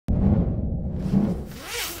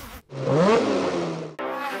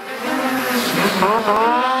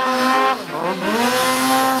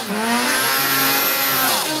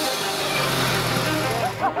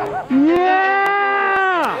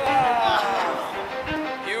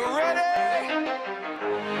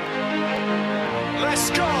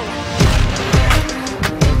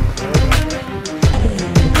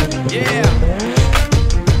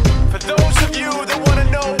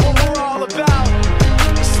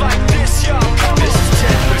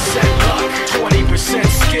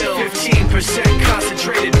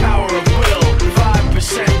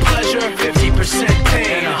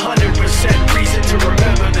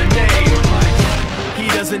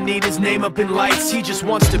jumping lights, he just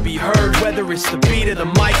wants to be heard. Whether it's the beat of the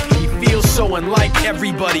mic, he feels so unlike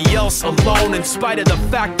everybody else, alone, in spite of the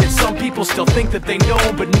fact that some people still think that they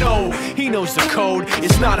know. But no, he knows the code.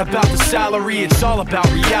 It's not about the salary, it's all about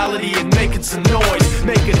reality and making some noise,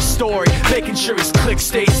 making a story, making sure his click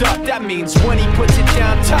stays up. That means when he puts it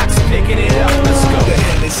down, Tox picking it up. Let's go. Who the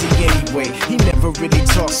hell is he anyway? He never really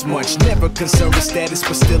talks much, never concerned with status,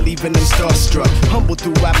 but still leaving him starstruck. Humble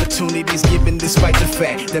through opportunities given despite the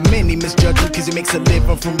fact that many misjudge him cause he makes a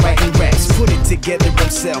living from writing raps. Put it together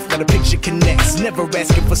himself, now the picture connects. Never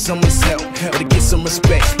asking for someone's help or to get some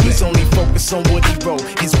respect. He's only focused on what he wrote.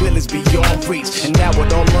 His will is beyond reach, and now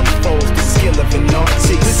it all unfolds, the skill of an artist.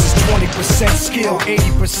 This is 20% skill,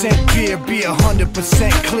 80% fear. Be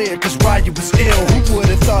 100% clear, cause Ryu was ill. Who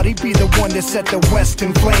would've thought he'd be the one that set the West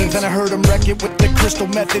in flames? And I heard him wreck it with the crystal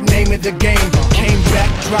method, name of the game. Came back,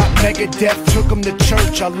 dropped Megadeth, took him to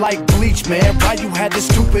church. I like Bleach, man. Ryu had the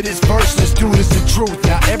stupidest verse, this dude is the truth.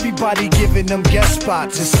 Now everybody giving them guest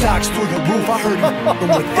spots and stocks through the roof. I heard him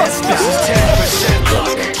with S. This is 10%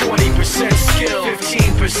 luck, 20% skill,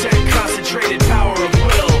 15% concentrated power of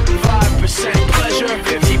will, 5% pleasure,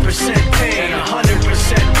 50% pain, and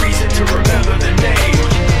 100%